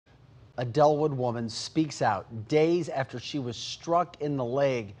A Delwood woman speaks out days after she was struck in the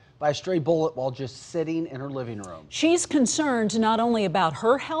leg by a stray bullet while just sitting in her living room. She's concerned not only about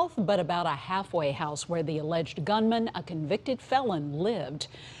her health, but about a halfway house where the alleged gunman, a convicted felon, lived.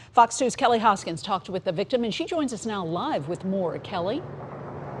 Fox 2's Kelly Hoskins talked with the victim, and she joins us now live with more. Kelly?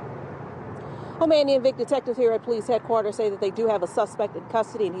 Well, Mandy and Vic, detectives here at police headquarters say that they do have a suspect in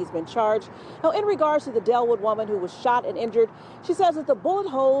custody and he's been charged. Now, in regards to the Delwood woman who was shot and injured, she says that the bullet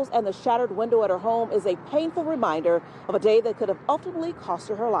holes and the shattered window at her home is a painful reminder of a day that could have ultimately cost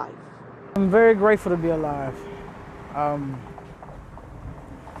her life. I'm very grateful to be alive.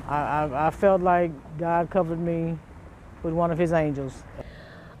 I felt like God covered me with one of his angels.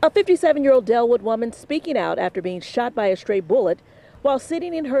 A 57-year-old Delwood woman speaking out after being shot by a stray bullet while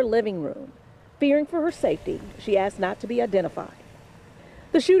sitting in her living room. Fearing for her safety, she asked not to be identified.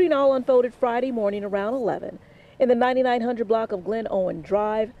 The shooting all unfolded Friday morning around 11 in the 9900 block of Glen Owen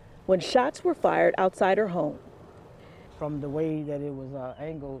Drive when shots were fired outside her home. From the way that it was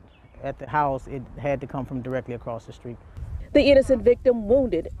angled at the house, it had to come from directly across the street. The innocent victim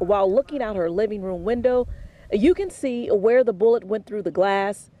wounded while looking out her living room window. You can see where the bullet went through the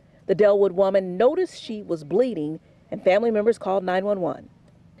glass. The Delwood woman noticed she was bleeding and family members called 911.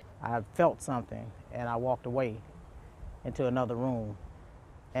 I felt something and I walked away into another room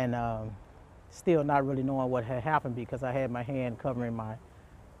and still not really knowing what had happened because I had my hand covering my,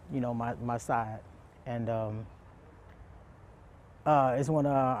 my side. And it's when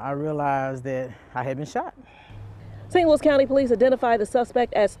I realized that I had been shot. St. Louis County Police identified the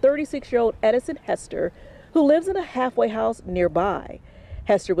suspect as 36-year-old Edison Hester, who lives in a halfway house nearby.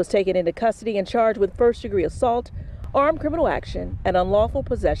 Hester was taken into custody and charged with first-degree assault, armed criminal action, and unlawful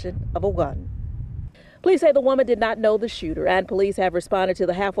possession of a gun. Police say the woman did not know the shooter, and police have responded to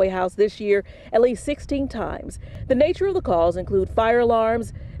the halfway house this year at least 16 times. The nature of the calls include fire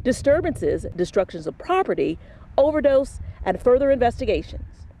alarms, disturbances, destructions of property, overdose, and further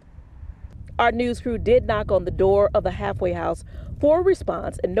investigations. Our news crew did knock on the door of the halfway house for a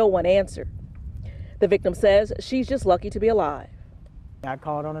response, and no one answered. The victim says she's just lucky to be alive. I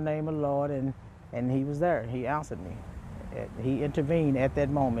called on the name of the Lord and he was there. He answered me. He intervened at that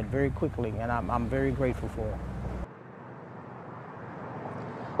moment very quickly, and I'm very grateful for it.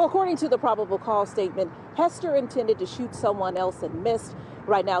 Well, according to the probable cause statement, Hester intended to shoot someone else and missed.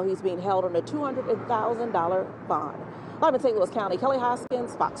 Right now, he's being held on a $200,000 bond. I'm in St. Louis County. Kelly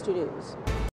Hoskins, Fox 2 News.